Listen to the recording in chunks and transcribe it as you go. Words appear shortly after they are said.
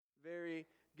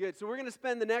Good. So we're going to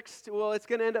spend it's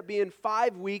going to end up being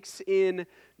 5 weeks in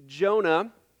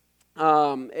Jonah.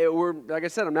 Like I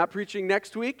said, I'm not preaching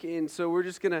next week, and so we're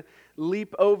just going to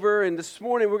leap over. And this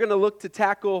morning, we're going to look to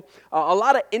tackle a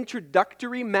lot of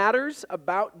introductory matters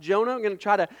about Jonah. I'm going to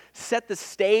try to set the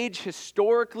stage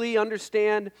historically,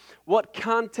 understand what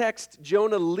context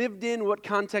Jonah lived in, what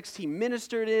context he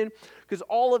ministered in, because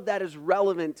all of that is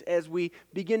relevant as we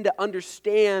begin to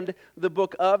understand the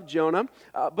book of Jonah.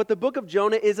 But the book of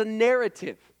Jonah is a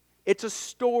narrative. It's a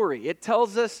story. It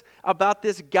tells us about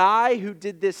this guy who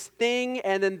did this thing,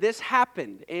 and then this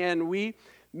happened. And we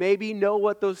maybe know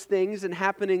what those things and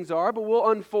happenings are, but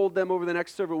we'll unfold them over the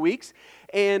next several weeks.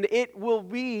 And it will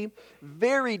be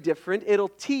very different. It'll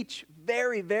teach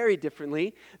very, very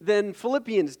differently than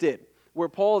Philippians did, where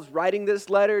Paul is writing this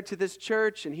letter to this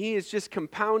church, and he is just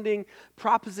compounding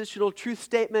propositional truth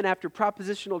statement after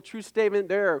propositional truth statement.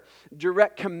 There are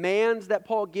direct commands that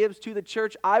Paul gives to the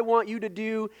church. I want you to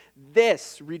do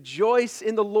this. Rejoice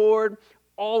in the Lord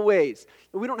always.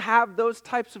 And we don't have those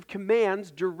types of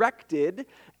commands directed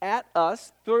at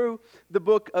us through the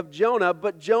book of Jonah,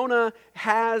 but Jonah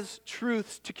has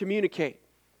truths to communicate.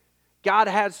 God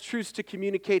has truths to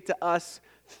communicate to us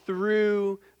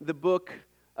through the book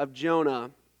of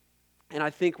Jonah, and I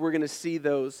think we're going to see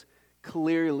those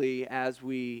clearly as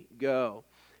we go.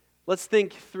 Let's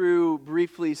think through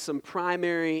briefly some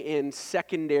primary and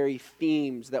secondary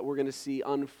themes that we're going to see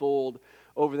unfold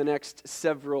over the next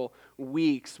several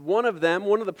weeks. One of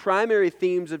the primary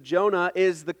themes of Jonah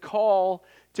is the call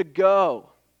to go.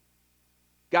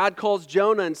 God calls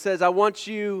Jonah and says, I want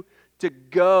you to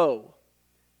go.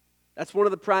 That's one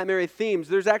of the primary themes.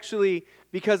 There's actually,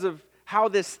 because of how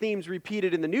this theme's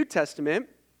repeated in the New Testament,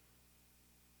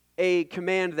 a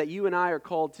command that you and I are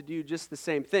called to do just the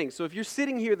same thing. So if you're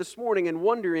sitting here this morning and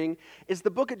wondering, is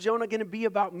the book of Jonah going to be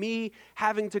about me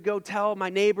having to go tell my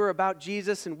neighbor about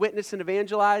Jesus and witness and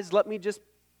evangelize? Let me just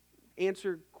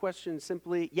answer questions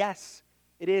simply, yes,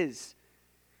 it is.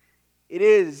 It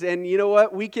is, and you know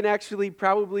what? We can actually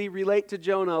probably relate to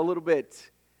Jonah a little bit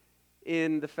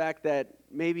in the fact that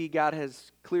maybe God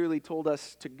has clearly told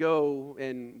us to go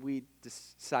and we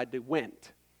decide to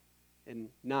went and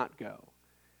not go.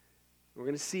 We're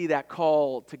going to see that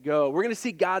call to go. We're going to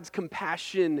see God's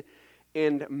compassion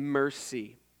and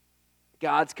mercy.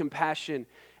 God's compassion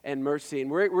and mercy. And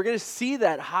we're going to see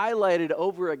that highlighted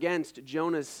over against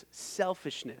Jonah's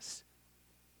selfishness.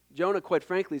 Jonah, quite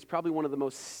frankly, is probably one of the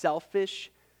most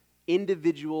selfish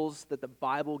individuals that the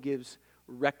Bible gives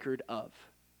record of.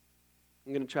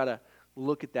 I'm going to try to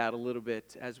look at that a little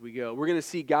bit as we go. We're going to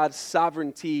see God's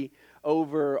sovereignty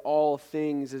over all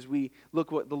things as we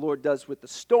look what the Lord does with the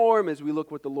storm, as we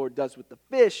look what the Lord does with the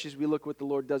fish, as we look what the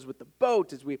Lord does with the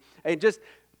boat, and just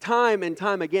time and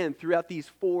time again throughout these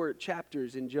 4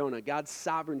 chapters in Jonah, God's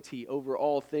sovereignty over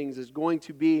all things is going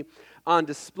to be on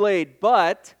display.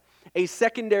 But a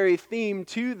secondary theme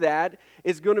to that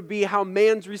is going to be how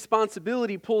man's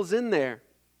responsibility pulls in there.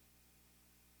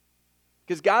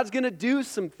 Because God's going to do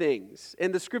some things,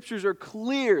 and the scriptures are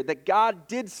clear that God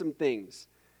did some things.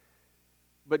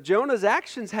 But Jonah's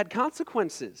actions had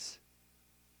consequences.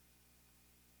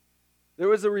 There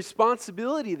was a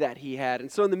responsibility that he had. And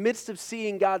so in the midst of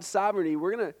seeing God's sovereignty,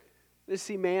 we're going to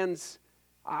see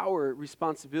our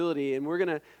responsibility. And we're going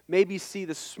to maybe see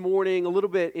this morning, a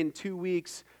little bit in 2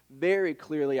 weeks, very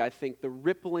clearly, I think, the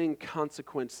rippling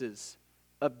consequences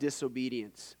of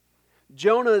disobedience.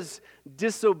 Jonah's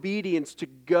disobedience to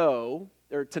go,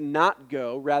 or to not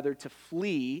go, rather to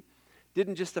flee,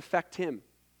 didn't just affect him.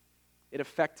 It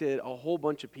affected a whole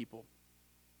bunch of people.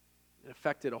 And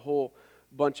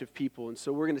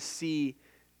so we're going to see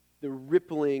the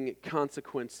rippling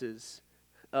consequences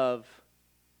of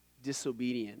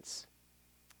disobedience.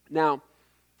 Now,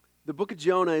 the book of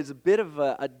Jonah is a bit of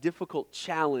a difficult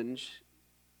challenge,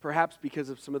 perhaps because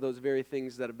of some of those very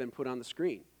things that have been put on the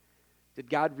screen. Did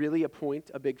God really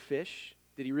appoint a big fish?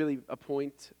 Did he really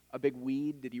appoint a big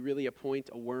weed? Did he really appoint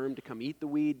a worm to come eat the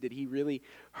weed? Did he really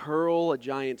hurl a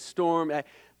giant storm?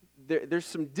 There's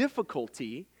some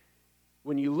difficulty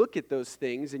when you look at those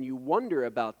things and you wonder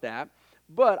about that.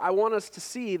 But I want us to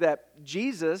see that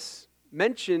Jesus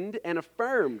mentioned and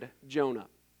affirmed Jonah.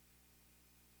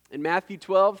 In Matthew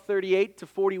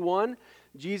 12:38-41,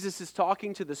 Jesus is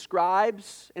talking to the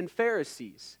scribes and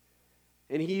Pharisees.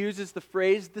 And he uses the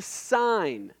phrase, the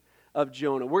sign of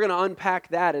Jonah. We're going to unpack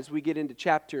that as we get into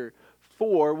chapter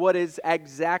 4. What is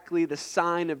exactly the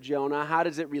sign of Jonah? How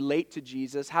does it relate to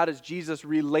Jesus? How does Jesus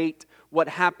relate what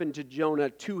happened to Jonah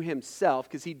to himself?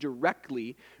 Because he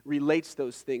directly relates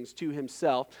those things to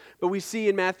himself. But we see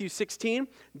in Matthew 16,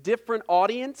 different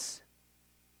audience.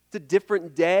 It's a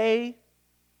different day.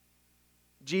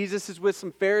 Jesus is with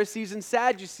some Pharisees and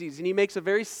Sadducees, and he makes a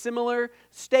very similar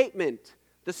statement,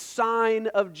 the sign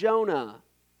of Jonah.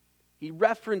 He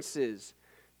references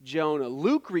Jonah.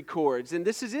 Luke records, and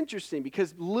this is interesting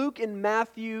because Luke and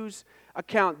Matthew's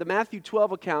account, the Matthew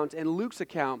 12 account and Luke's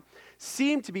account,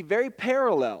 seem to be very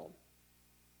parallel,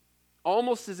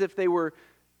 almost as if they were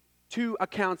two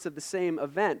accounts of the same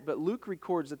event, but Luke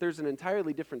records that there's an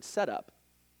entirely different setup.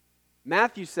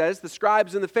 Matthew says the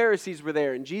scribes and the Pharisees were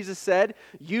there, and Jesus said,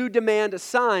 "You demand a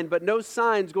sign, but no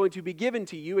sign's going to be given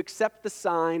to you except the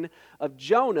sign of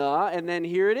Jonah," and then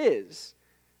here it is.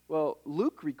 Well,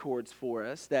 Luke records for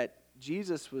us that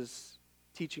Jesus was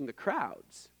teaching the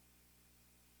crowds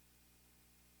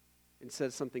and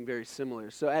says something very similar.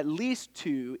 So at least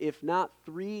two, if not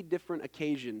three different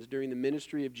occasions during the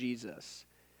ministry of Jesus,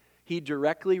 he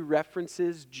directly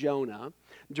references Jonah,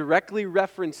 directly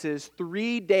references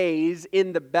 3 days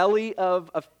in the belly of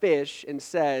a fish, and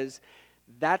says,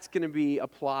 that's going to be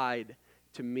applied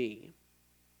to me.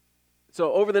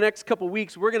 So over the next couple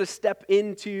weeks, we're going to step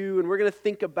into and we're going to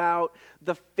think about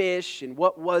the fish and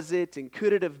what was it and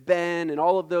could it have been and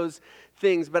all of those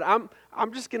things. But I'm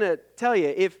just going to tell you,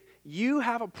 if you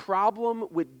have a problem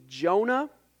with Jonah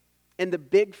and the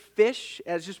big fish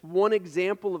as just one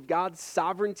example of God's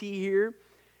sovereignty here,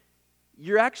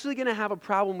 you're actually going to have a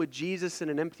problem with Jesus in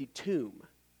an empty tomb.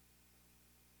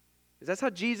 Because that's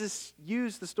how Jesus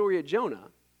used the story of Jonah.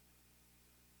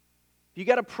 If you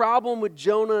got a problem with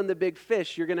Jonah and the big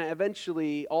fish, you're going to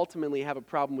eventually, ultimately have a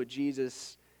problem with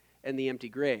Jesus and the empty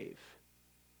grave.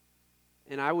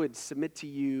 And I would submit to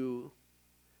you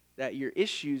that your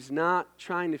issue's not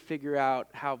trying to figure out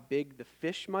how big the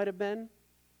fish might have been,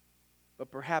 but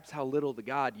perhaps how little the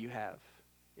God you have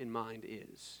in mind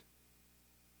is.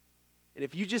 And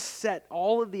if you just set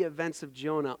all of the events of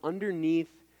Jonah underneath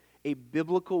a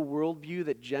biblical worldview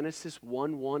that Genesis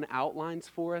 1:1 outlines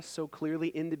for us so clearly,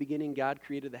 in the beginning God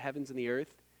created the heavens and the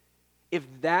earth, if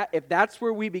that's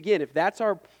where we begin, if that's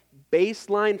our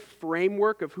baseline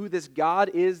framework of who this God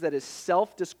is that has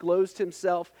self-disclosed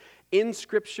himself in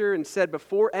Scripture and said,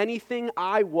 before anything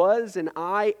I was and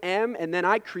I am, and then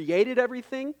I created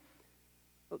everything,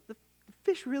 the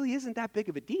fish really isn't that big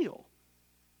of a deal.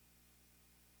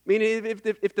 I mean, if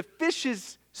the fish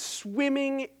is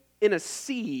swimming in a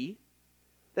sea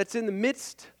that's in the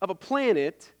midst of a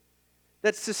planet,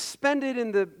 that's suspended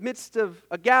in the midst of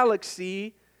a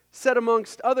galaxy, set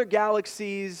amongst other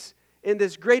galaxies in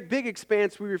this great big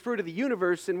expanse we refer to the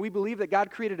universe, and we believe that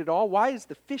God created it all, why is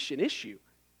the fish an issue?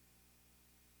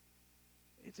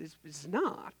 It's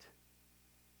not.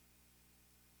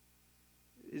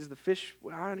 Is the fish,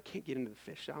 well, I can't get into the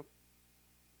fish.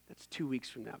 That's 2 weeks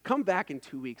from now. Come back in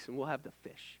 2 weeks and we'll have the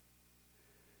fish.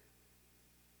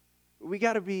 We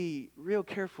got to be real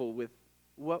careful with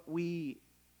what with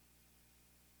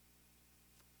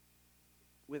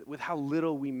how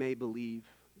little we may believe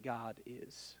God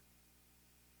is.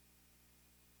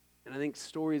 And I think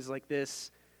stories like this,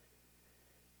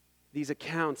 these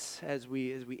accounts, as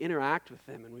we interact with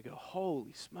them and we go,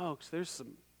 holy smokes, there's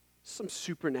some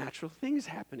supernatural things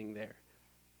happening there.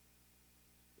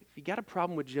 If you got a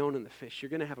problem with Jonah and the fish, you're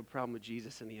going to have a problem with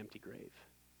Jesus and the empty grave.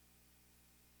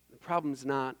 The problem's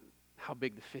not how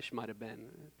big the fish might have been.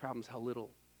 The problem's how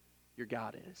little your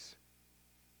God is.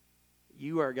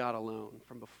 You are God alone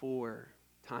from before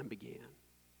time began.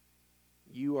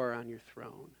 You are on your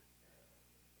throne.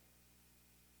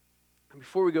 And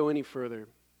before we go any further,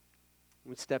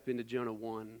 we step into Jonah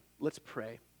 1. Let's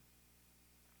pray.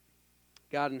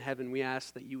 God in heaven, we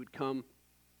ask that you would come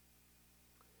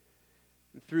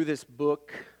and through this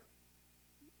book,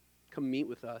 come meet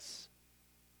with us.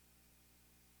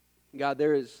 God,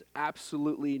 there is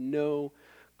absolutely no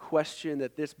question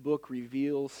that this book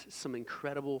reveals some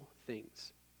incredible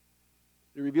things.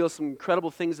 It reveals some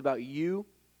incredible things about you.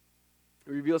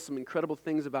 It reveals some incredible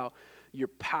things about your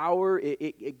power.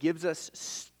 It gives us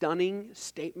stunning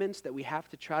statements that we have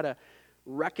to try to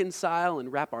reconcile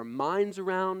and wrap our minds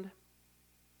around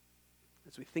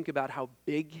as we think about how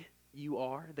big you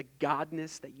are, the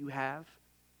godness that you have.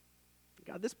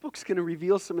 God, this book's going to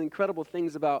reveal some incredible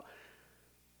things about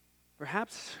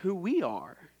perhaps who we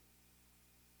are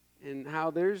and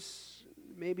how there's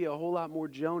maybe a whole lot more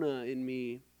Jonah in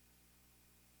me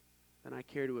than I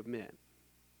care to admit.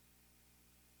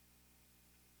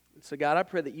 And so God, I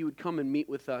pray that you would come and meet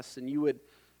with us and you would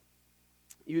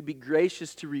be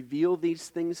gracious to reveal these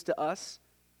things to us.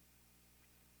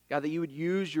 God, that you would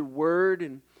use your word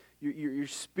and your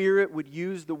Spirit would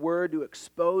use the Word to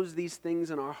expose these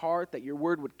things in our heart, that your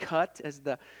Word would cut as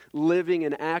the living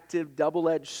and active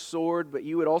double-edged sword, but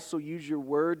you would also use your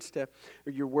Word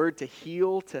to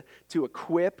heal, to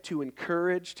equip, to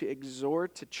encourage, to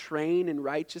exhort, to train in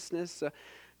righteousness.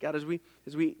 God, as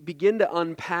we begin to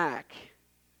unpack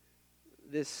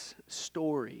this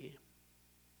story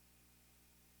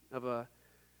of a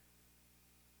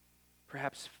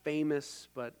perhaps famous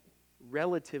but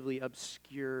relatively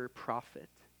obscure prophet,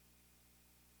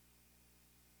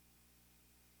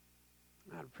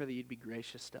 God, I pray that you'd be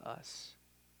gracious to us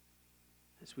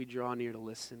as we draw near to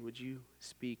listen. Would you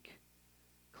speak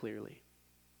clearly?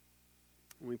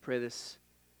 And we pray this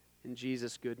in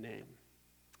Jesus' good name.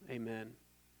 Amen.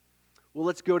 Well,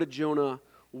 let's go to Jonah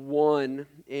 1,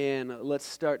 and let's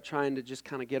start trying to just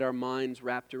kind of get our minds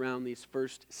wrapped around these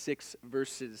first 6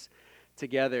 verses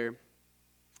together.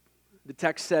 The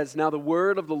text says, "Now the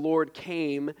word of the Lord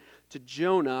came to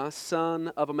Jonah, son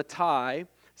of Amittai,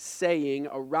 saying,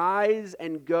 Arise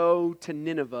and go to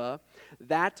Nineveh,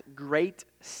 that great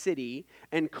city,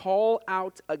 and call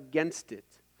out against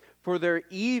it, for their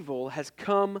evil has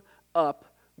come up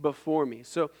before me."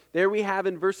 So there we have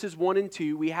in verses 1 and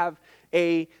 2, we have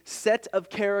a set of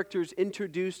characters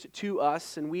introduced to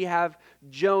us, and we have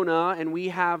Jonah, and we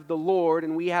have the Lord,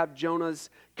 and we have Jonah's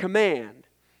command.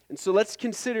 And so let's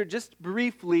consider just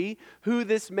briefly who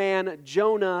this man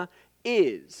Jonah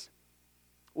is.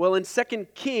 Well, in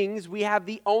 2 Kings, we have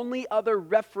the only other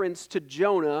reference to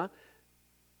Jonah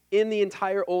in the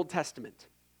entire Old Testament.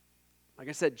 Like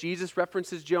I said, Jesus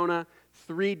references Jonah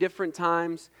 3 different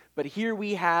times, but here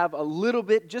we have a little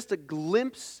bit, just a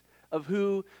glimpse of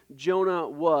who Jonah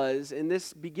was, and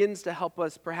this begins to help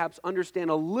us perhaps understand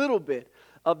a little bit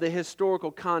of the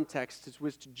historical context in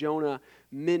which Jonah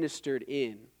ministered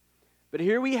in. But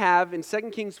here we have in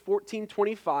 2 Kings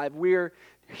 14:25, we're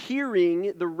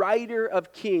hearing the writer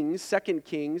of Kings, 2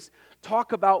 Kings,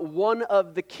 talk about one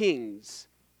of the kings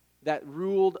that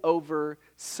ruled over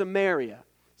Samaria.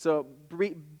 So,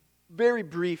 very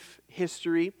brief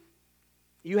history.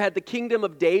 You had the kingdom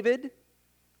of David,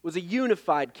 was a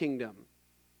unified kingdom.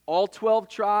 All 12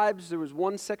 tribes, there was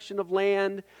one section of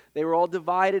land. They were all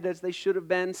divided as they should have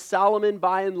been. Solomon,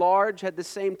 by and large, had the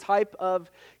same type of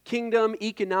kingdom.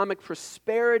 Economic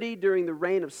prosperity during the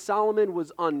reign of Solomon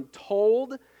was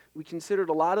untold. We considered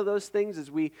a lot of those things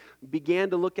as we began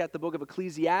to look at the book of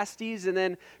Ecclesiastes. And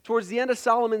then towards the end of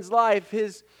Solomon's life,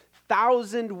 his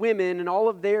 1,000 women and all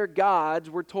of their gods,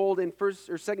 we're told in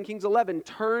 2 Kings 11,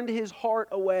 turned his heart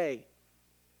away.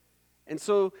 And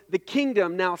so the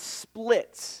kingdom now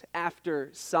splits after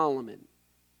Solomon.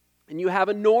 And you have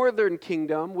a northern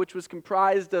kingdom, which was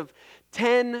comprised of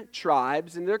 10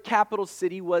 tribes, and their capital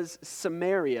city was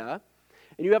Samaria.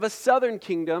 And you have a southern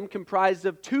kingdom comprised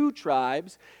of 2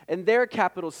 tribes, and their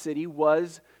capital city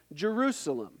was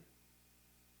Jerusalem.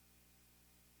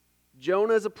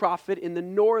 Jonah is a prophet in the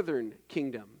northern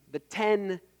kingdom, the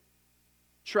 10-tribe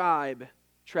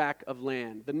tract of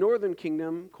land. The northern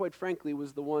kingdom, quite frankly,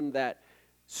 was the one that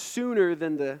sooner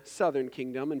than the southern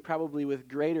kingdom, and probably with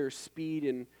greater speed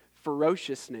and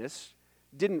ferociousness,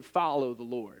 didn't follow the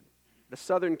Lord. The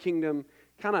southern kingdom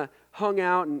kind of hung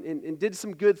out and did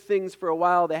some good things for a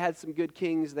while. They had some good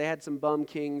kings. They had some bum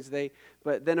kings.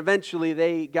 But then eventually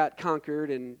they got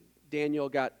conquered, and Daniel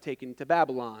got taken to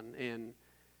Babylon. And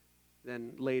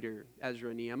then later Ezra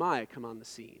and Nehemiah come on the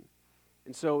scene.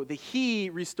 And so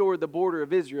he restored the border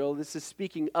of Israel. This is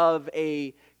speaking of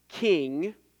a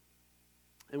king.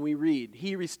 And we read,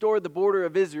 he restored the border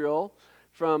of Israel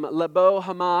from Lebo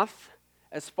Hamath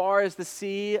as far as the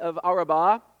sea of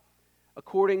Arabah,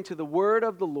 according to the word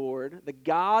of the Lord, the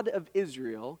God of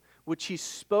Israel, which he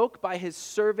spoke by his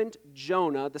servant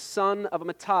Jonah, the son of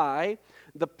Amittai,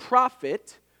 the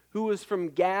prophet, who was from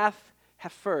Gath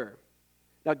Hepher.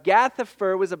 Now, Gath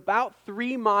Hepher was about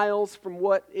 3 miles from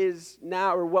what is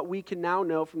now, or what we can now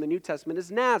know from the New Testament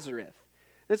as Nazareth.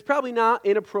 And it's probably not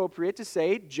inappropriate to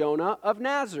say Jonah of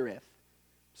Nazareth.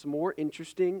 Some more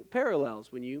interesting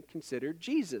parallels when you consider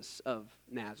Jesus of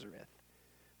Nazareth.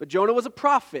 But Jonah was a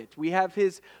prophet. We have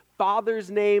his father's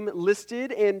name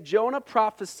listed, and Jonah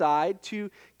prophesied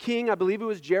to King, I believe it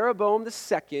was Jeroboam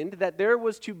II, that there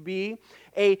was to be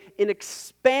an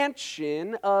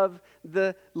expansion of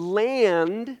the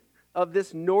land of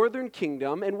this northern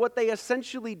kingdom, and what they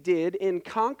essentially did in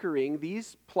conquering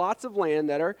these plots of land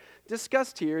that are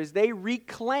discussed here is they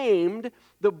reclaimed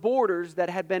the borders that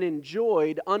had been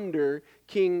enjoyed under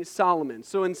King Solomon.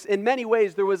 So in many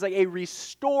ways, there was like a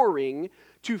restoring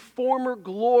to former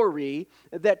glory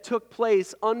that took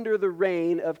place under the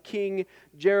reign of King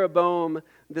Jeroboam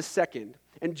II.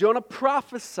 And Jonah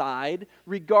prophesied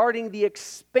regarding the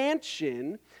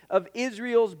expansion of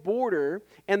Israel's border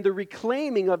and the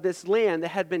reclaiming of this land that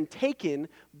had been taken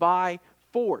by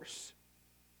force.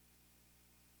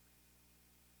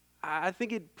 I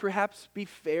think it'd perhaps be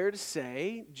fair to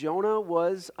say Jonah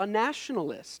was a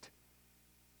nationalist.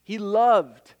 He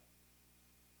loved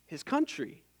his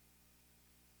country.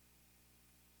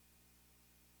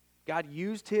 God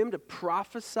used him to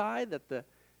prophesy that the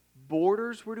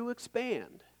borders were to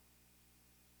expand.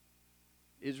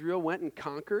 Israel went and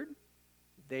conquered.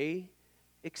 They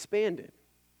expanded.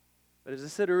 But as I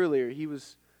said earlier, he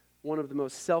was one of the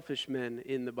most selfish men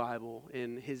in the Bible,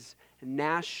 and his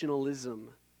nationalism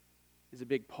is a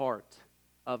big part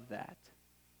of that.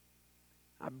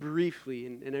 I briefly,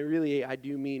 and I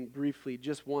do mean briefly,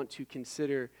 just want to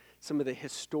consider some of the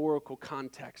historical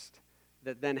context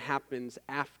that then happens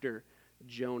after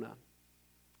Jonah.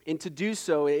 And to do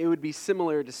so, it would be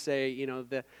similar to say,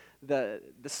 the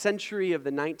century of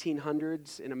the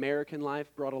 1900s in American life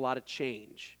brought a lot of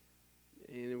change.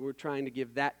 And we're trying to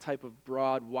give that type of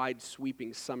broad, wide,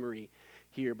 sweeping summary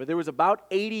here. But there was about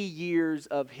 80 years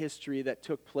of history that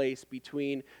took place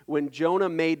between when Jonah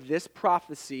made this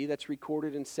prophecy that's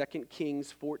recorded in 2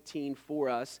 Kings 14 for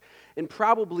us, and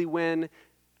probably when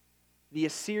the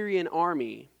Assyrian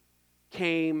army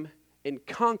came and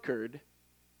conquered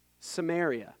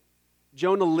Samaria.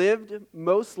 Jonah lived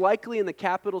most likely in the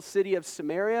capital city of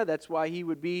Samaria. That's why he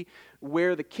would be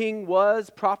where the king was,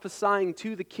 prophesying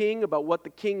to the king about what the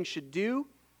king should do.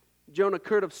 Jonah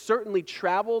could have certainly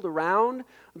traveled around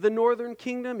the northern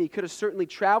kingdom. He could have certainly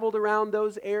traveled around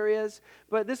those areas.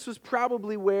 But this was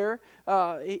probably where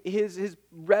his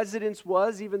residence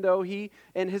was, even though he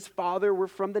and his father were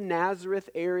from the Nazareth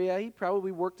area. He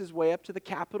probably worked his way up to the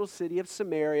capital city of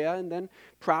Samaria and then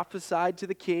prophesied to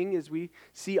the king, as we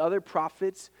see other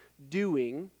prophets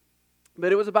doing.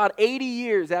 But it was about 80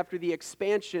 years after the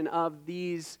expansion of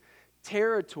these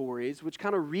territories, which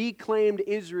kind of reclaimed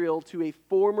Israel to a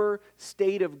former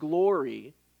state of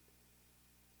glory,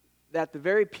 that the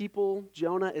very people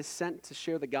Jonah is sent to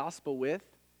share the gospel with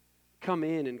come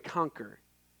in and conquer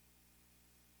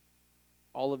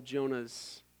all of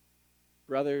Jonah's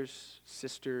brothers,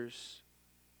 sisters,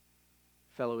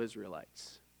 fellow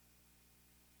Israelites.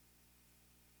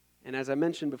 And as I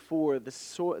mentioned before, the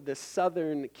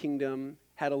southern kingdom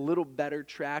had a little better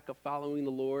track of following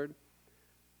the Lord.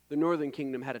 The northern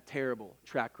kingdom had a terrible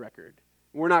track record.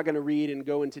 We're not going to read and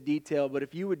go into detail, but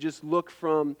if you would just look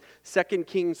from 2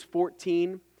 Kings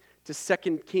 14 to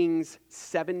 2 Kings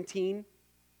 17,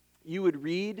 you would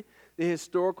read the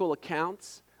historical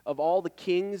accounts of all the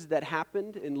kings that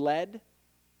happened and led.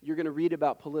 You're going to read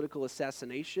about political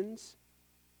assassinations.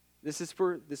 This is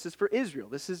for Israel.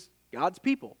 This is God's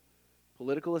people.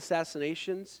 Political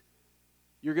assassinations.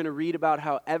 You're going to read about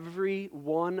how every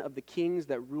one of the kings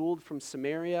that ruled from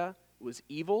Samaria was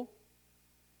evil.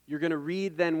 You're going to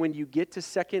read then when you get to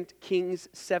 2 Kings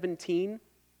 17,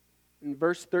 in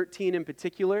verse 13 in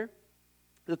particular,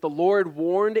 that the Lord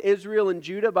warned Israel and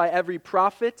Judah by every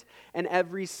prophet and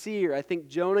every seer. I think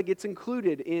Jonah gets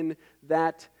included in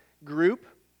that group.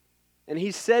 And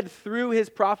he said through his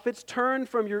prophets, "Turn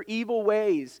from your evil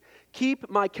ways.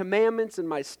 Keep my commandments and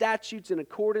my statutes in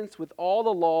accordance with all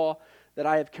the law that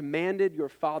I have commanded your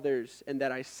fathers and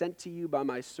that I sent to you by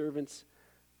my servants,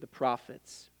 the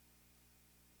prophets."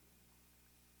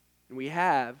 And we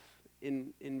have,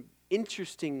 in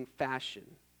interesting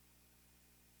fashion,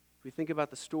 if we think about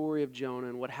the story of Jonah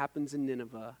and what happens in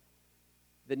Nineveh,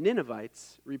 the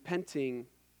Ninevites repenting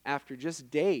after just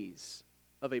days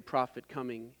of a prophet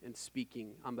coming and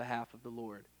speaking on behalf of the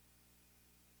Lord.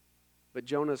 But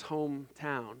Jonah's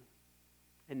hometown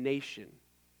and nation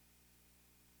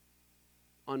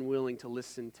unwilling to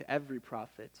listen to every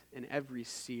prophet and every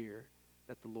seer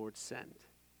that the Lord sent.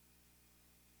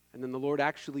 And then the Lord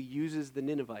actually uses the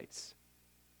Ninevites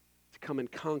to come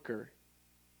and conquer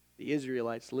the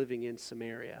Israelites living in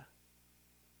Samaria.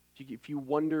 If you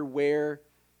wonder where,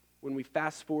 when we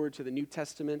fast forward to the New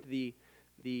Testament,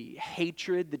 the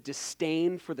hatred, the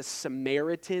disdain for the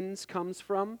Samaritans comes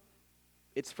from,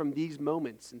 it's from these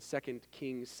moments in 2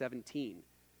 Kings 17.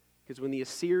 Because when the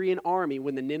Assyrian army,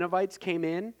 when the Ninevites came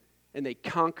in and they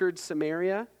conquered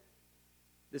Samaria,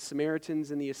 the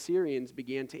Samaritans and the Assyrians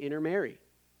began to intermarry.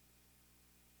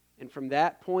 And from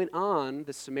that point on,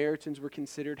 the Samaritans were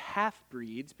considered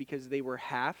half-breeds because they were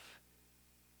half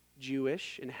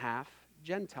Jewish and half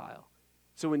Gentile.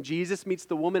 So when Jesus meets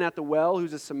the woman at the well,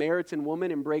 who's a Samaritan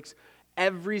woman, and breaks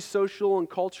every social and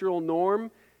cultural norm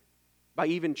by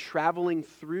even traveling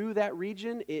through that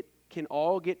region, it can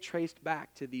all get traced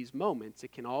back to these moments.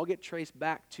 It can all get traced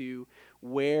back to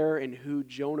where and who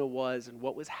Jonah was and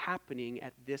what was happening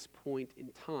at this point in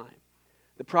time.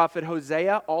 The prophet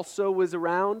Hosea also was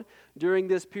around during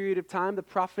this period of time. The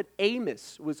prophet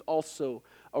Amos was also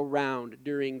around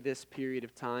during this period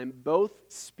of time, both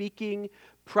speaking,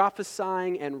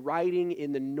 prophesying, and writing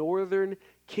in the northern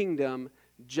kingdom,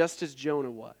 just as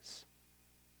Jonah was.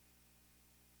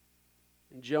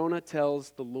 And Jonah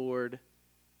tells the Lord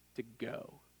to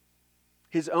go.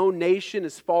 His own nation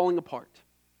is falling apart.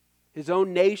 His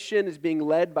own nation is being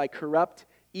led by corrupt,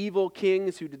 evil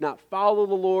kings who did not follow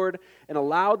the Lord and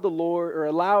led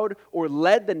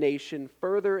the nation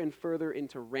further and further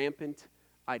into rampant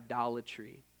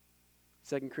idolatry.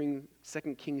 2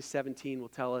 Kings 17 will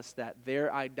tell us that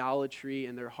their idolatry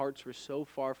and their hearts were so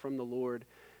far from the Lord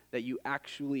that you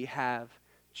actually have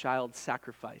child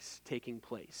sacrifice taking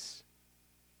place.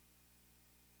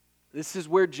 This is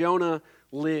where Jonah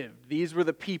lived. These were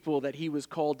the people that he was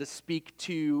called to speak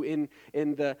to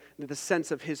in the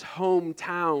sense of his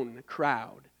hometown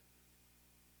crowd.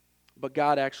 But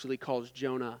God actually calls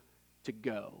Jonah to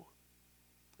go.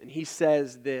 And he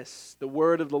says this, the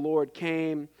word of the Lord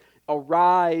came,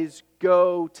 arise,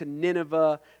 go to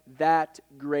Nineveh, that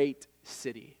great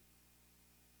city.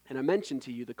 And I mentioned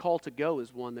to you, the call to go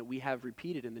is one that we have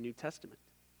repeated in the New Testament.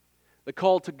 The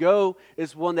call to go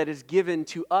is one that is given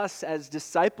to us as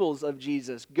disciples of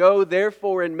Jesus. Go,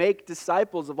 therefore, and make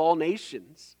disciples of all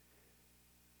nations,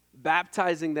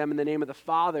 baptizing them in the name of the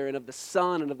Father and of the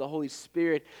Son and of the Holy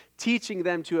Spirit, teaching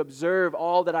them to observe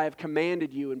all that I have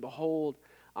commanded you, and behold,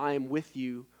 I am with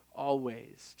you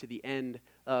always to the end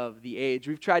of the age.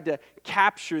 We've tried to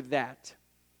capture that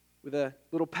with a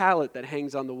little palette that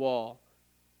hangs on the wall.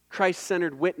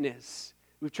 Christ-centered witness.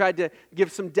 We've tried to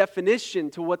give some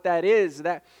definition to what that is,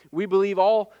 that we believe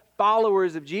all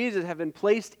followers of Jesus have been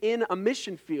placed in a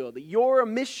mission field. You're a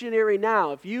missionary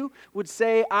now. If you would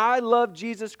say, I love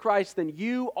Jesus Christ, then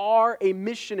you are a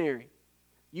missionary.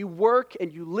 You work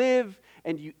and you live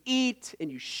and you eat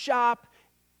and you shop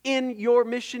in your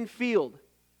mission field.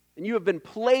 And you have been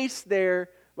placed there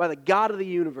by the God of the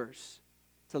universe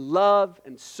to love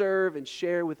and serve and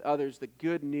share with others the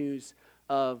good news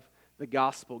of the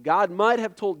gospel. God might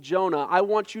have told Jonah, I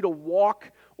want you to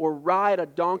walk or ride a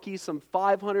donkey some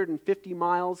 550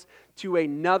 miles to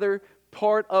another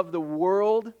part of the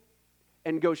world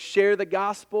and go share the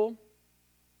gospel.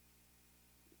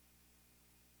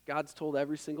 God's told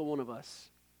every single one of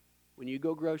us, when you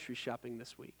go grocery shopping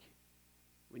this week,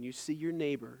 when you see your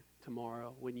neighbor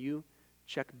tomorrow, when you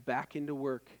check back into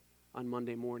work on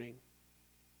Monday morning,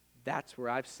 that's where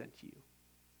I've sent you.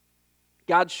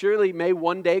 God surely may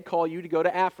one day call you to go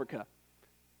to Africa,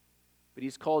 but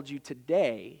He's called you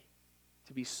today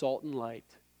to be salt and light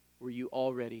where you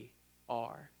already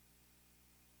are.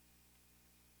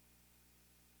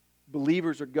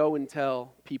 Believers are go and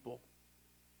tell people.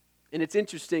 And it's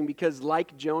interesting because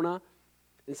like Jonah,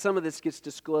 and some of this gets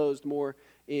disclosed more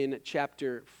in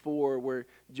chapter 4, where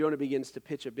Jonah begins to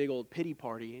pitch a big old pity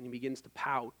party and he begins to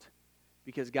pout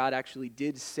because God actually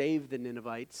did save the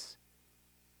Ninevites.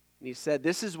 And he said,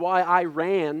 this is why I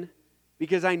ran,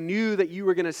 because I knew that you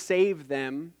were going to save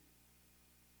them.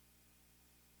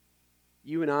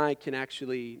 You and I can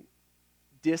actually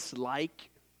dislike,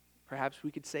 perhaps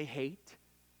we could say hate,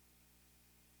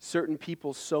 certain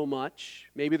people so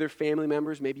much. Maybe they're family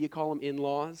members, maybe you call them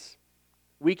in-laws.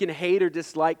 We can hate or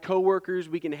dislike coworkers.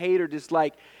 We can hate or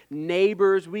dislike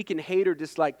neighbors. We can hate or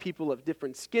dislike people of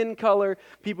different skin color,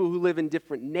 people who live in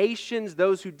different nations,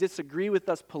 those who disagree with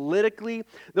us politically,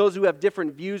 those who have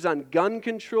different views on gun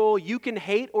control. You can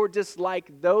hate or dislike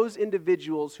those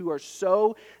individuals who are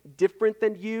so different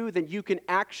than you can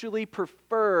actually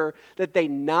prefer that they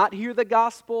not hear the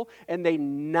gospel and they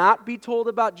not be told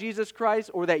about Jesus Christ,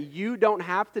 or that you don't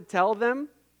have to tell them.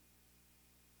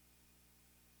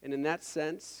 And in that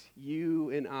sense, you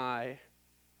and I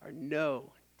are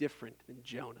no different than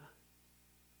Jonah.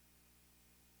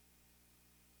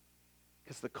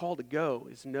 Because the call to go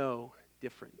is no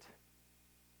different.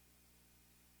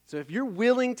 So if you're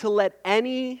willing to let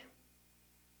any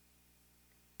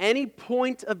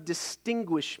point of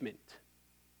distinguishment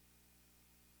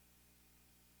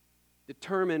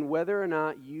determine whether or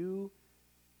not you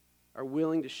are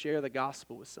willing to share the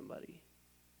gospel with somebody,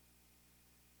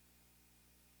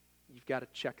 you've got to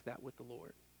check that with the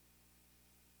Lord.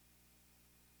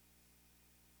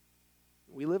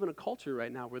 We live in a culture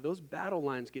right now where those battle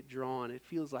lines get drawn, it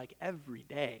feels like every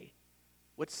day.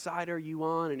 What side are you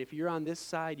on? And if you're on this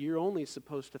side, you're only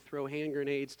supposed to throw hand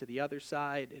grenades to the other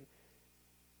side. And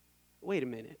wait a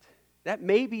minute. That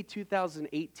may be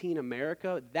 2018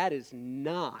 America. That is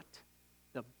not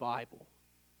the Bible.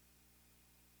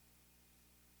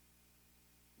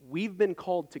 We've been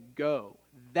called to go.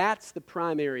 That's the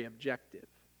primary objective.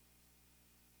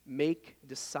 Make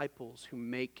disciples who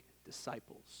make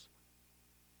disciples.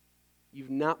 You've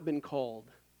not been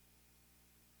called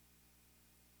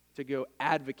to go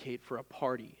advocate for a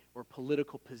party or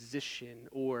political position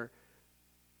or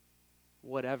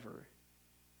whatever.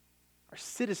 Our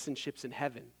citizenship's in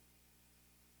heaven.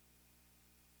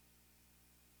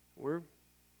 We're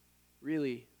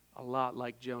really a lot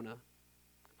like Jonah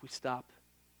if we stop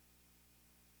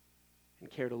and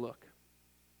care to look.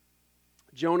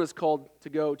 Jonah's called to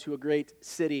go to a great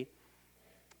city.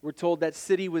 We're told that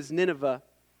city was Nineveh.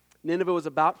 Nineveh was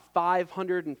about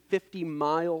 550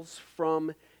 miles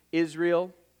from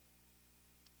Israel,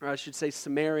 or I should say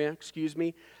Samaria, excuse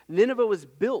me. Nineveh was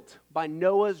built by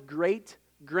Noah's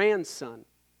great-grandson.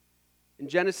 In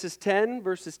Genesis 10,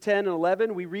 verses 10 and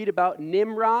 11, we read about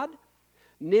Nimrod.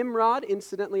 Nimrod,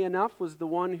 incidentally enough, was the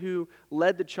one who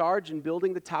led the charge in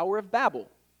building the Tower of Babel.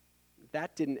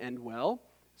 That didn't end well.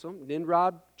 So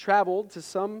Nimrod traveled to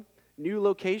some new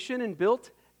location and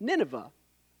built Nineveh.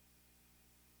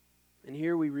 And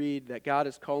here we read that God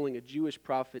is calling a Jewish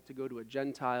prophet to go to a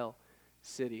Gentile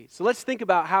city. So let's think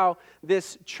about how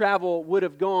this travel would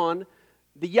have gone.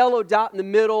 The yellow dot in the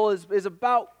middle is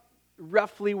about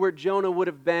roughly where Jonah would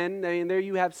have been. I mean, there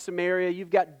you have Samaria.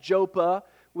 You've got Joppa,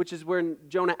 which is where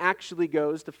Jonah actually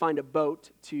goes to find a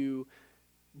boat to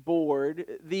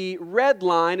board. The red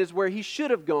line is where he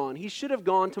should have gone. He should have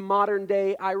gone to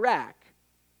modern-day Iraq.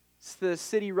 It's the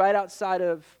city right outside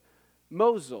of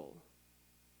Mosul.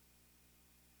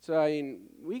 So, I mean,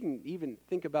 we can even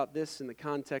think about this in the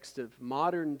context of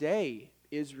modern-day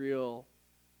Israel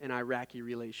and Iraqi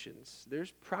relations.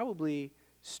 There's probably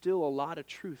still a lot of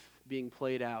truth being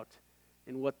played out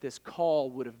in what this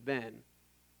call would have been.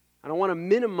 I don't want to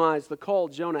minimize the call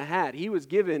Jonah had. He was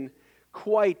given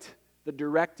quite the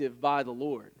directive by the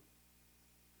Lord.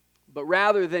 But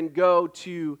rather than go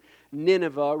to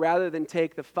Nineveh, rather than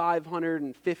take the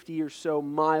 550 or so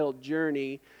mile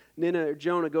journey,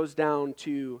 Jonah goes down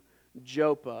to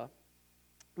Joppa.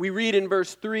 We read in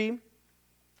verse 3,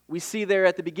 we see there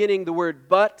at the beginning the word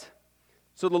but.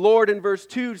 So the Lord in verse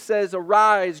 2 says,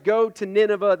 "Arise, go to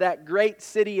Nineveh, that great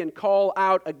city, and call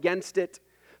out against it,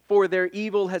 for their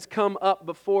evil has come up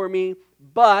before me."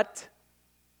 But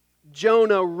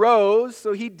Jonah rose,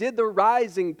 so he did the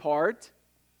rising part,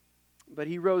 but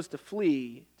he rose to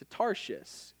flee to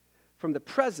Tarshish from the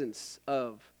presence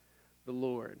of the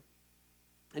Lord.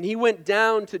 And he went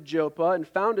down to Joppa and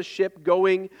found a ship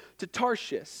going to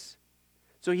Tarshish.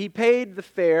 So he paid the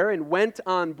fare and went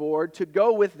on board to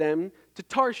go with them to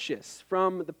Tarshish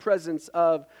from the presence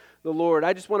of the Lord.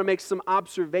 I just want to make some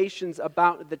observations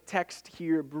about the text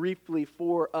here briefly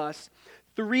for us.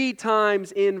 3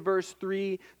 times in verse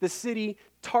 3, the city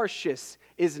Tarshish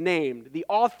is named. The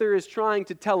author is trying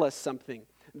to tell us something.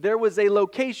 There was a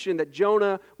location that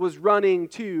Jonah was running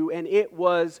to, and it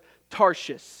was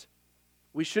Tarshish.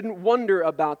 We shouldn't wonder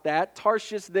about that.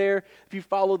 Tarshish there, if you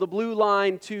follow the blue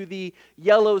line to the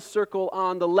yellow circle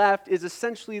on the left, is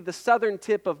essentially the southern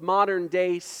tip of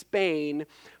modern-day Spain,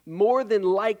 more than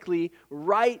likely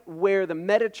right where the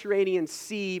Mediterranean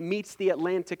Sea meets the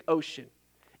Atlantic Ocean.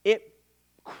 It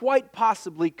quite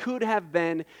possibly could have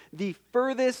been the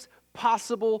furthest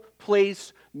possible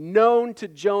place known to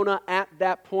Jonah at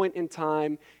that point in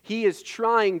time. He is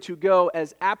trying to go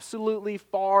as absolutely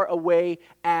far away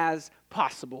as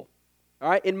possible. All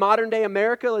right, in modern-day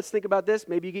America, let's think about this.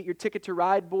 Maybe you get your Ticket to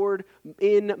Ride board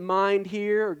in mind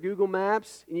here or Google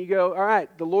Maps, and you go, all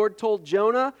right, the Lord told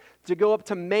Jonah to go up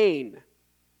to Maine.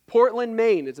 Portland,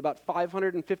 Maine is about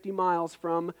 550 miles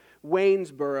from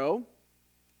Waynesboro.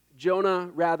 Jonah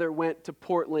rather went to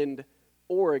Portland,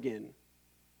 Oregon,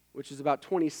 which is about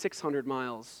 2,600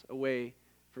 miles away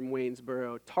from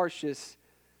Waynesboro. Tarshish is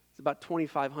about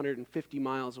 2,550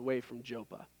 miles away from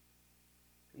Joppa.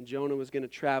 And Jonah was going to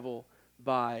travel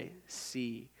by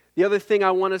sea. The other thing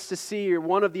I want us to see, or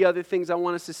one of the other things I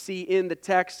want us to see in the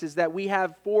text, is that we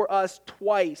have for us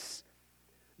twice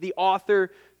the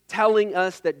author telling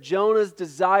us that Jonah's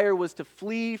desire was to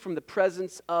flee from the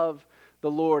presence of the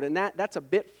Lord. And that's a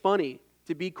bit funny,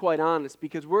 to be quite honest,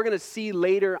 because we're going to see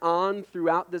later on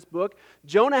throughout this book,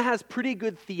 Jonah has pretty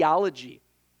good theology.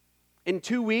 In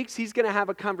 2 weeks, he's going to have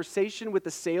a conversation with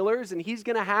the sailors, and he's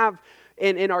going to have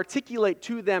and articulate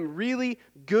to them really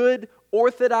good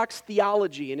orthodox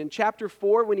theology. And in chapter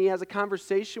 4, when he has a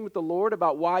conversation with the Lord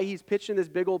about why he's pitching this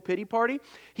big old pity party,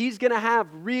 he's going to have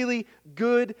really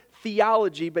good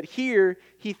theology. But here,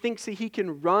 he thinks that he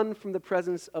can run from the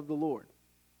presence of the Lord.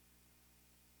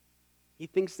 He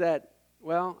thinks that,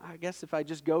 well, I guess if I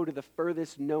just go to the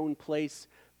furthest known place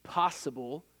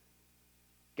possible,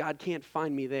 God can't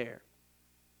find me there.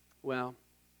 Well,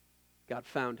 God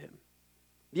found him.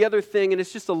 The other thing, and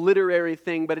it's just a literary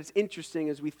thing, but it's interesting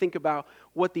as we think about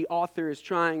what the author is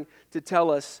trying to tell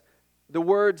us. The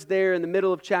words there in the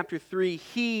middle of chapter 3,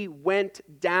 he went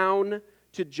down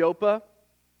to Joppa.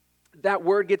 That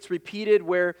word gets repeated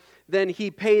where then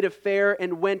he paid a fare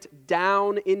and went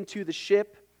down into the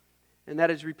ship. And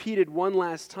that is repeated one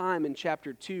last time in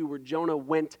chapter 2 where Jonah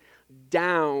went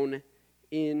down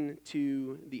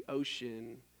into the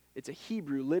ocean. It's a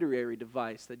Hebrew literary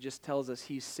device that just tells us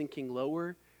he's sinking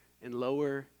lower and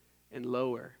lower and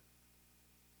lower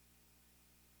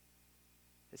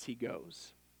as he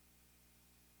goes.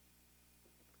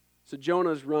 So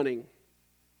Jonah's running.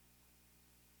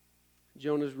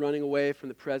 Jonah's running away from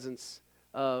the presence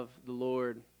of the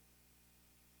Lord.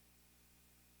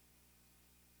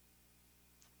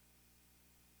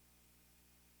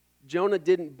 Jonah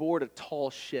didn't board a tall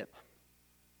ship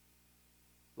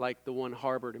like the one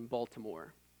harbored in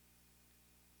Baltimore.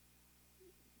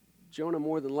 Jonah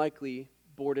more than likely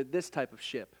boarded this type of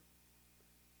ship,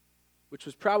 which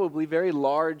was probably very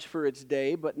large for its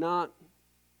day, but not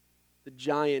the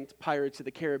giant Pirates of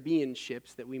the Caribbean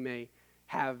ships that we may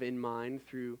have in mind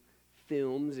through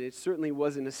films. It certainly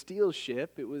wasn't a steel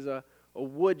ship. It was a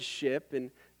wood ship, and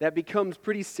that becomes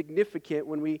pretty significant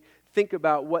when we think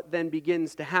about what then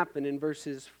begins to happen in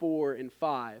verses 4 and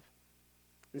 5.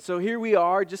 And so here we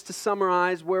are, just to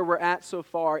summarize where we're at so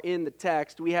far in the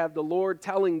text. We have the Lord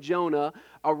telling Jonah,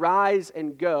 arise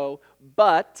and go,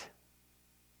 but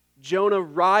Jonah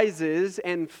rises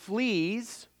and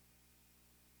flees.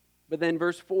 But then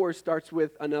verse 4 starts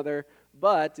with another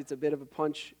but. It's a bit of a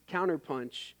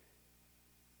counterpunch.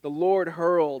 The Lord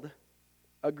hurled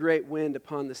a great wind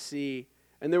upon the sea,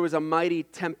 and there was a mighty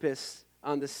tempest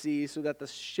on the sea, so that the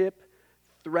ship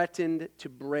threatened to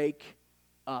break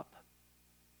up.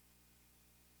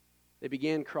 They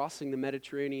began crossing the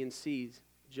Mediterranean seas.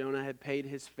 Jonah had paid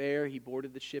his fare. He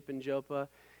boarded the ship in Joppa.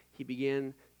 He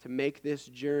began to make this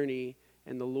journey,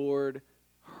 and the Lord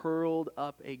hurled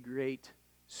up a great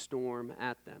storm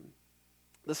at them.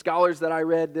 The scholars that I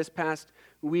read this past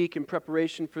week in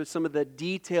preparation for some of the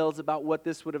details about what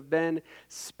this would have been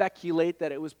speculate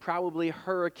that it was probably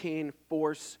hurricane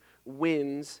force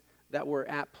winds that were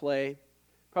at play.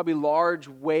 Probably large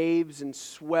waves and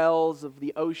swells of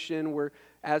the ocean were,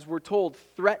 as we're told,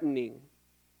 threatening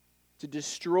to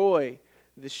destroy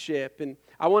the ship. And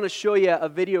I want to show you a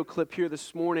video clip here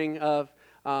this morning of,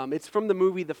 it's from the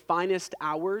movie The Finest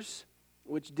Hours,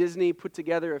 which Disney put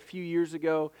together a few years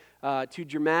ago to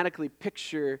dramatically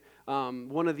picture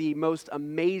one of the most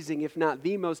amazing, if not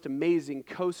the most amazing,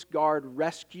 Coast Guard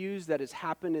rescues that has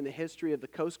happened in the history of the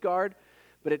Coast Guard.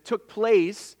 But it took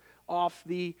place off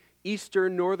the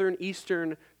northern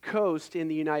eastern coast in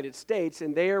the United States,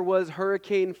 and there was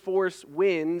hurricane force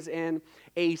winds, and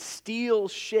a steel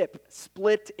ship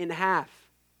split in half.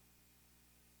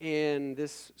 And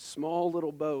this small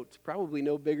little boat, probably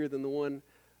no bigger than the one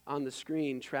on the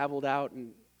screen, traveled out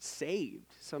and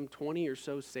saved some 20 or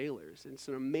so sailors. It's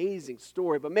an amazing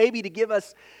story, but maybe to give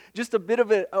us just a bit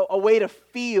of a way to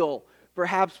feel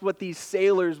perhaps what these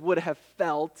sailors would have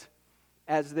felt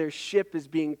as their ship is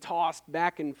being tossed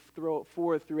back and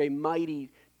forth through a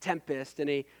mighty tempest and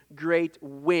a great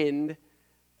wind.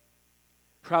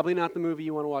 Probably not the movie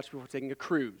you want to watch before taking a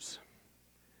cruise.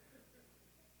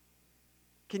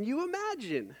 Can you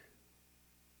imagine?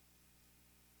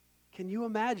 Can you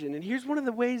imagine? And here's one of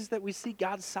the ways that we see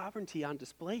God's sovereignty on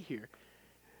display here,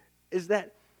 is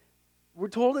that we're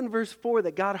told in verse 4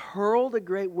 that God hurled a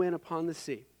great wind upon the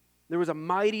sea. There was a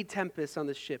mighty tempest on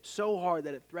the ship, so hard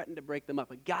that it threatened to break them up.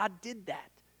 And God did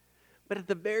that. But at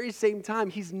the very same time,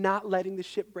 He's not letting the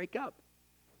ship break up.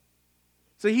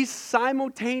 So He's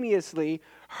simultaneously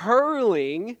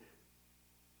hurling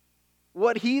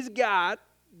what He's got,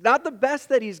 not the best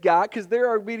that He's got, because there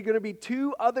are going to be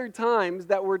 2 other times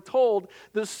that we're told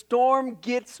the storm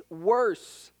gets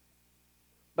worse.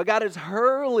 But God is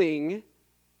hurling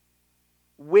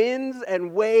winds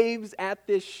and waves at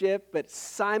this ship, but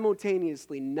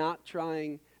simultaneously not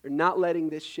letting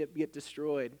this ship get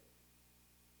destroyed.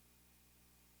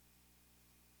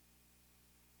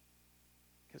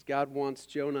 Because God wants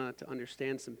Jonah to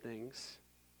understand some things.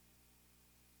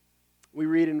 We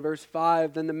read in verse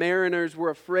 5, "Then the mariners were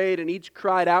afraid, and each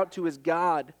cried out to his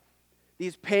god."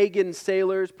 These pagan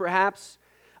sailors, perhaps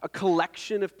a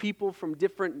collection of people from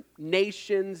different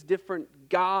nations, different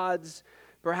gods.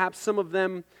 Perhaps some of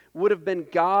them would have been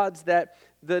gods that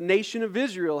the nation of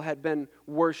Israel had been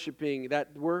worshiping,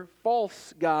 that were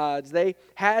false gods. They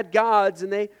had gods,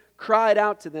 and they cried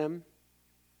out to them,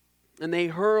 and they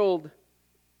hurled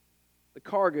the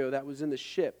cargo that was in the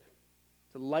ship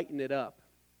to lighten it up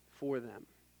for them.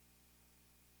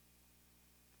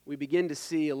 We begin to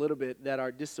see a little bit that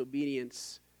our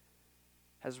disobedience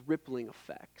has rippling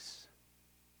effects.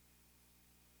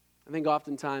 I think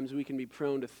oftentimes we can be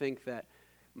prone to think that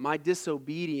my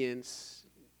disobedience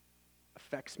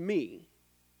affects me.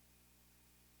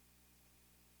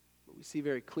 But we see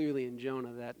very clearly in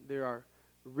Jonah that there are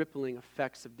rippling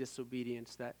effects of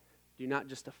disobedience that do not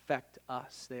just affect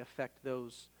us, they affect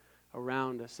those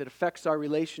around us. It affects our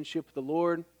relationship with the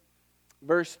Lord.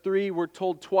 Verse 3, we're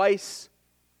told twice,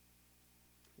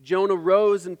 Jonah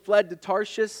rose and fled to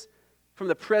Tarshish from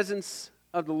the presence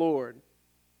of the Lord.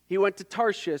 He went to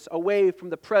Tarshish away from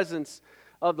the presence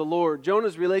of the Lord.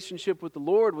 Jonah's relationship with the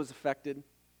Lord was affected.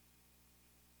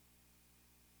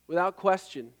 Without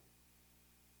question.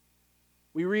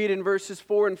 We read in verses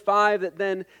 4 and 5 that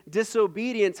then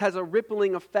disobedience has a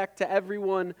rippling effect to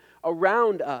everyone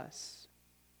around us.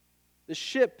 The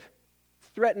ship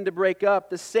threatened to break up.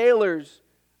 The sailors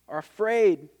are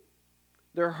afraid.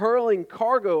 They're hurling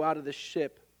cargo out of the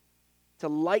ship to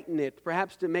lighten it,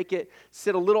 perhaps to make it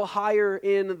sit a little higher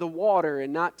in the water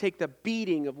and not take the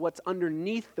beating of what's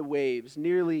underneath the waves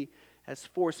nearly as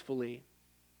forcefully.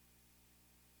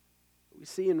 We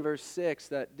see in verse 6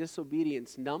 that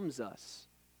disobedience numbs us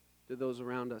to those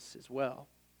around us as well.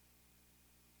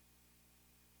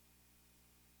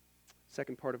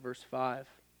 Second part of verse 5.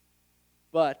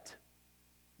 But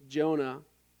Jonah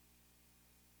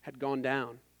had gone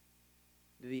down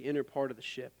to the inner part of the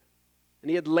ship, and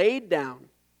he had laid down,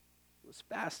 was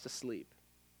fast asleep.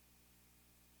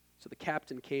 So the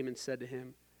captain came and said to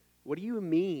him, "What do you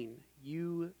mean,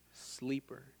 you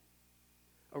sleeper?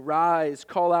 Arise,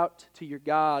 call out to your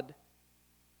God.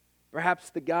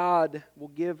 Perhaps the God will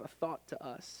give a thought to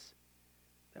us,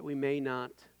 that we may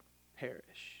not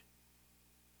perish."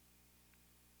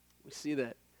 We see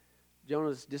that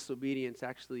Jonah's disobedience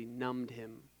actually numbed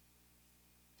him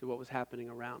to what was happening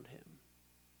around him.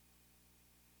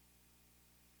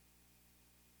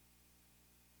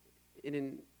 And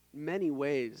in many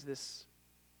ways, this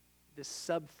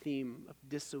sub-theme of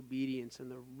disobedience and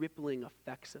the rippling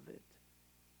effects of it,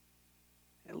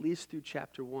 at least through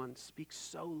chapter 1, speaks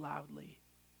so loudly,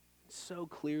 so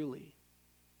clearly.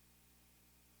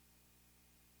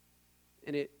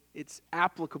 And it's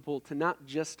applicable to not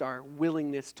just our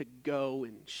willingness to go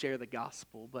and share the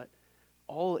gospel, but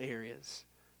all areas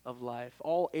of life,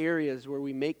 all areas where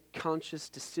we make conscious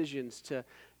decisions to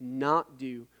not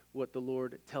do what the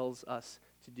Lord tells us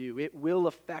to do. It will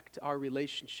affect our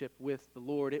relationship with the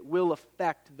Lord. It will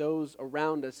affect those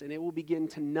around us, and it will begin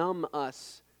to numb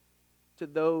us to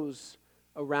those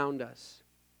around us.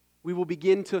 We will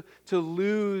begin to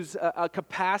lose a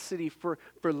capacity for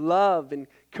love and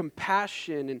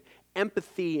compassion and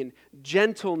empathy and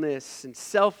gentleness and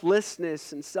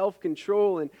selflessness and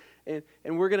self-control, and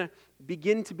we're going to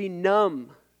begin to be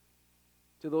numb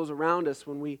to those around us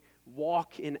when we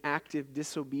walk in active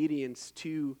disobedience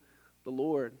to the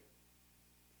Lord.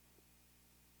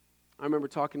 I remember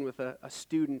talking with a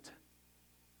student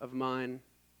of mine.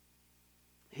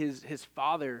 His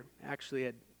father actually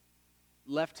had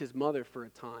left his mother for a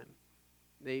time.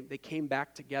 They came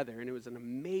back together, and it was an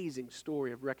amazing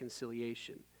story of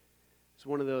reconciliation. It's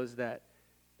one of those that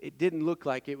it didn't look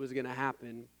like it was going to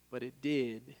happen, but it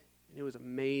did, and it was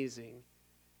amazing.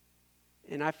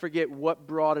 And I forget what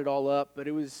brought it all up, but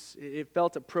it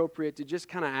felt appropriate to just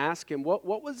kind of ask him, what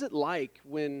was it like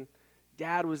when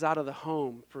Dad was out of the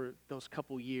home for those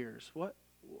couple years?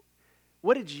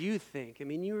 What did you think? I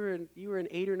mean, you were an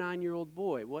 8 or 9 year old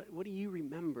boy. What do you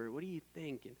remember? What do you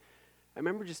think? And I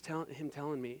remember just him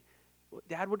telling me, well,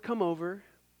 Dad would come over,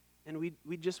 and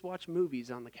we'd just watch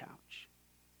movies on the couch.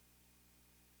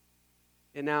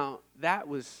 And now that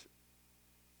was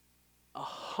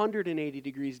 180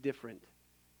 degrees different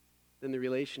than the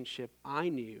relationship I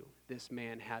knew this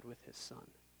man had with his son.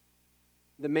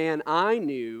 The man I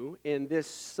knew and this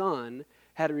son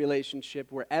had a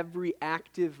relationship where every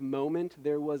active moment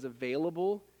there was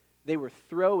available, they were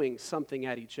throwing something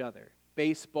at each other.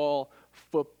 Baseball,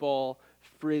 football,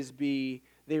 frisbee.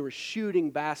 They were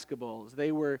shooting basketballs.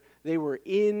 They were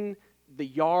in the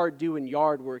yard doing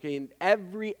yard work. And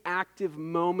every active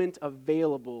moment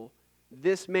available,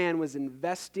 this man was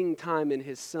investing time in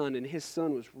his son, and his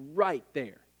son was right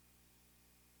there.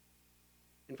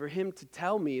 And for him to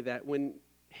tell me that when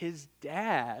his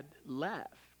dad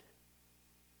left,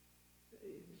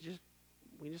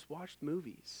 we just watched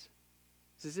movies.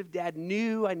 It's as if Dad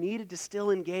knew I needed to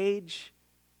still engage,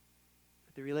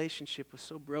 but the relationship was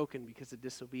so broken because of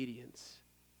disobedience.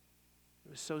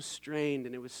 It was so strained,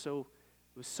 and it was so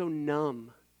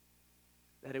numb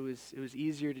that it was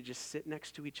easier to just sit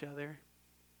next to each other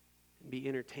and be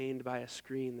entertained by a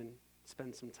screen than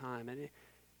spend some time. And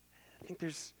I think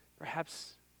there's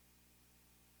perhaps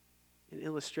an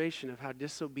illustration of how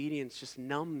disobedience just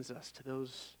numbs us to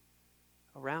those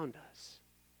around us.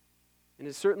 And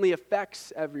it certainly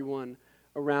affects everyone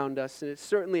around us, and it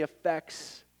certainly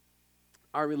affects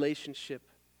our relationship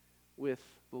with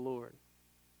the Lord.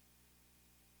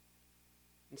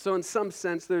 And so in some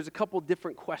sense, there's a couple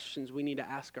different questions we need to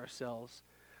ask ourselves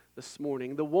this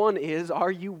morning. The one is,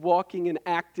 are you walking in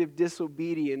active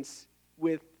disobedience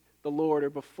with the Lord or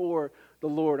before the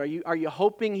Lord? Are you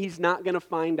hoping He's not going to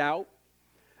find out?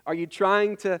 Are you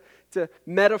trying to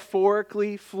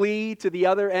metaphorically flee to the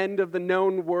other end of the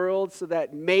known world so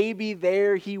that maybe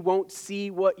there He won't see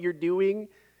what you're doing?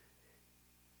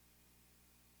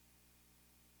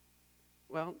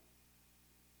 Well,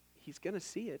 He's going to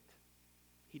see it.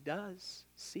 He does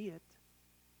see it.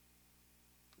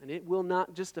 And it will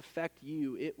not just affect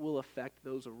you, it will affect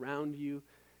those around you.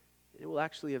 It will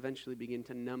actually eventually begin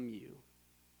to numb you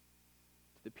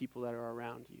to the people that are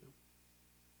around you.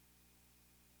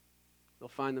 They'll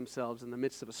find themselves in the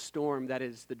midst of a storm that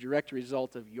is the direct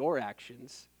result of your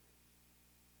actions.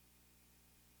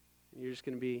 And you're just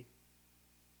going to be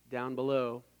down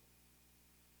below,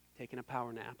 taking a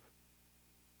power nap.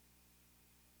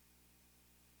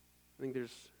 I think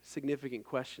there's significant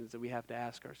questions that we have to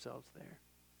ask ourselves there.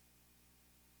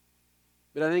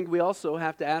 But I think we also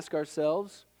have to ask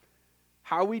ourselves,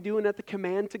 how are we doing at the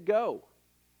command to go?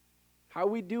 How are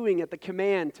we doing at the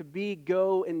command to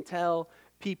go and tell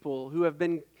people who have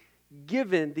been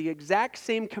given the exact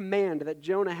same command that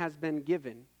Jonah has been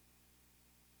given?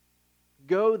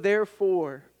 Go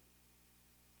therefore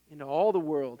into all the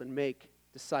world and make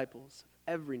disciples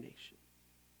of every nation.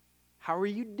 How are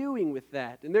you doing with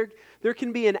that? And there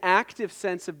can be an active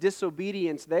sense of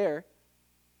disobedience there.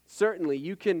 Certainly,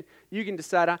 you can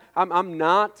decide, I'm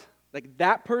not, like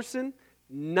that person,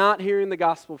 not hearing the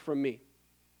gospel from me.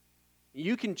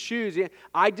 You can choose.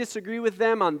 I disagree with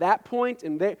them on that point,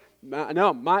 and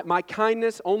my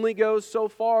kindness only goes so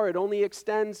far. It only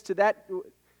extends to that.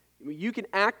 You can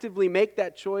actively make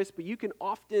that choice, but you can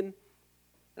often,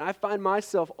 and I find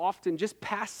myself often just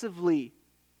passively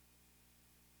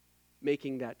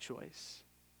making that choice.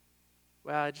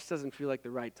 Well, it just doesn't feel like the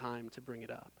right time to bring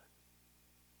it up.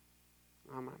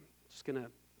 I'm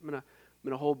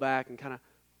gonna hold back and kind of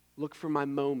look for my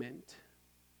moment.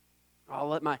 I'll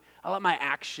let my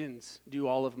actions do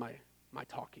all of my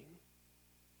talking.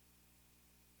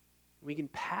 We can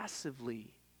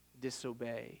passively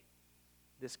disobey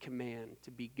this command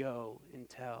to go and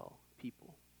tell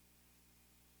people.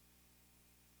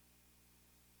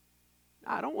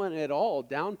 I don't want to at all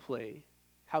downplay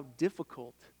how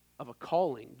difficult of a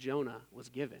calling Jonah was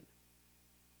given.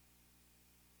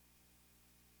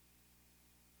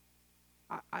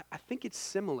 I think it's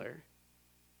similar.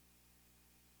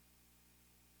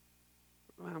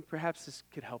 Well, perhaps this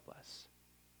could help us.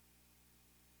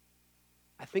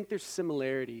 I think there's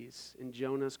similarities in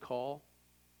Jonah's call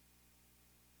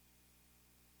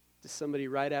to somebody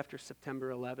right after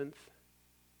September 11th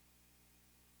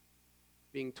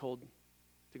being told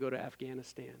to go to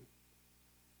Afghanistan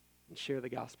and share the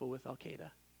gospel with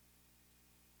Al-Qaeda.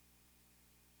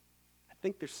 I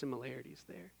think there's similarities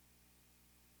there.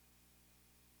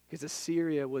 Because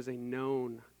Assyria was a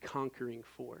known conquering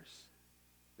force.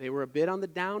 They were a bit on the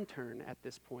downturn at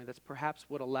this point. That's perhaps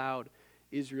what allowed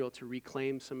Israel to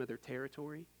reclaim some of their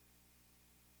territory.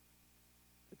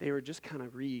 But they were just kind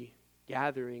of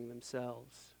regathering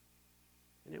themselves.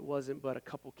 And it wasn't but a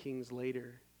couple kings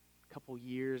later, a couple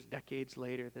years, decades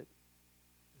later, that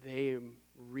they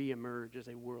reemerge as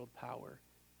a world power.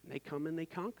 And they come and they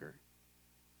conquer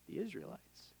the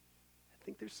Israelites. I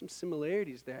think there's some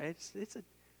similarities there.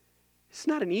 It's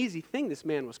not an easy thing this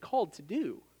man was called to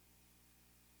do.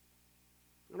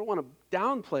 I don't want to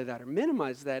downplay that or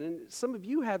minimize that. And some of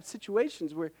you have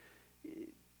situations where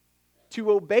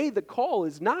to obey the call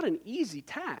is not an easy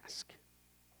task.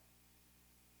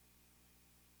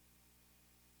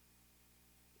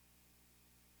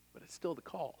 But it's still the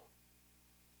call.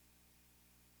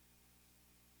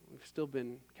 We've still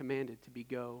been commanded to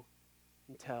go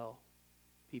and tell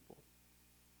people.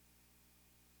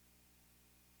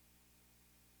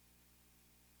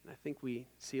 I think we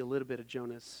see a little bit of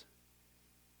Jonah's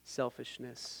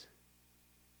selfishness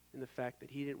in the fact that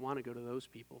he didn't want to go to those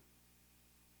people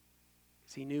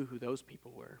because he knew who those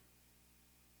people were.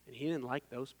 And he didn't like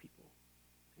those people.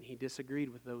 And he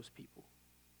disagreed with those people.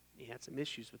 And he had some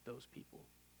issues with those people.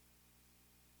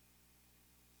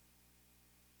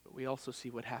 But we also see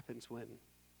what happens when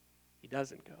he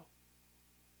doesn't go.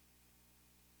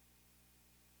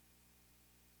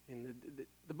 And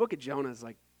the book of Jonah is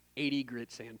like 80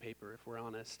 grit sandpaper, if we're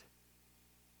honest.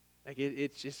 Like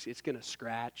it's going to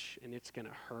scratch and it's going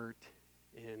to hurt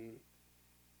and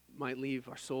might leave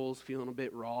our souls feeling a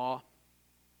bit raw.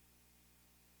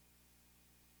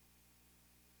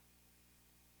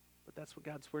 But that's what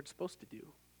God's word's supposed to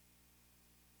do.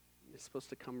 It's supposed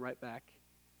to come right back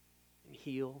and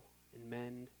heal and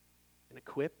mend and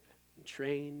equip and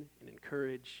train and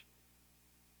encourage.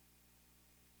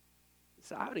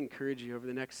 So I would encourage you over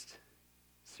the next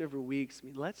several weeks,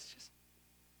 let's just,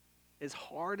 as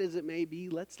hard as it may be,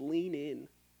 let's lean in.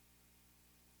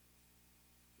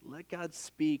 Let God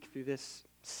speak through this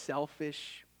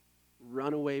selfish,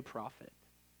 runaway prophet.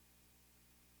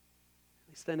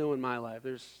 At least I know in my life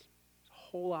there's a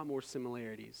whole lot more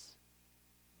similarities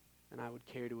than I would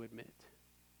care to admit.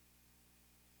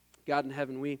 God in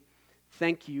heaven, we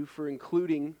thank you for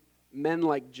including men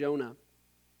like Jonah.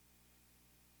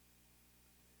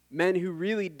 Men who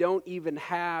really don't even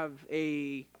have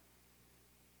a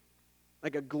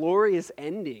glorious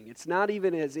ending. It's not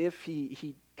even as if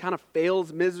he kind of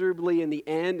fails miserably in the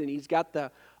end and he's got the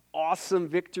awesome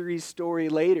victory story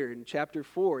later in chapter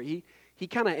 4. He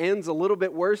kind of ends a little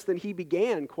bit worse than he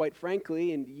began, quite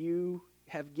frankly, and you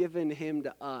have given him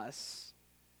to us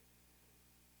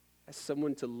as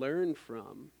someone to learn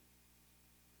from.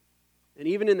 And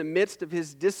even in the midst of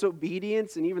his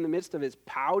disobedience and even in the midst of his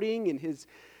pouting and his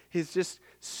just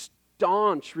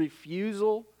staunch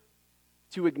refusal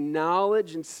to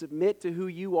acknowledge and submit to who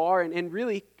you are, and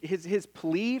really his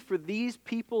plea for these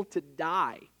people to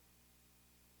die,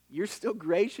 you're still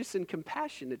gracious and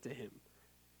compassionate to him.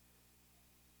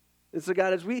 And so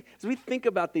God, as we think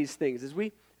about these things, as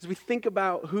we think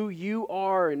about who you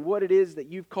are and what it is that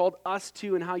you've called us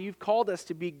to and how you've called us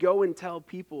to be go and tell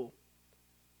people,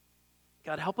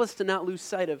 God, help us to not lose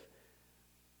sight of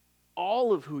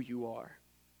all of who you are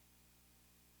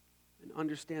and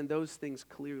understand those things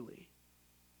clearly.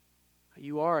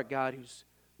 You are a God who's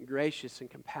gracious and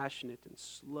compassionate and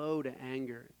slow to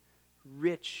anger,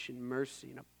 rich in mercy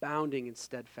and abounding in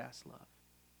steadfast love.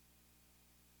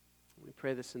 We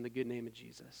pray this in the good name of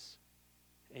Jesus.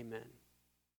 Amen.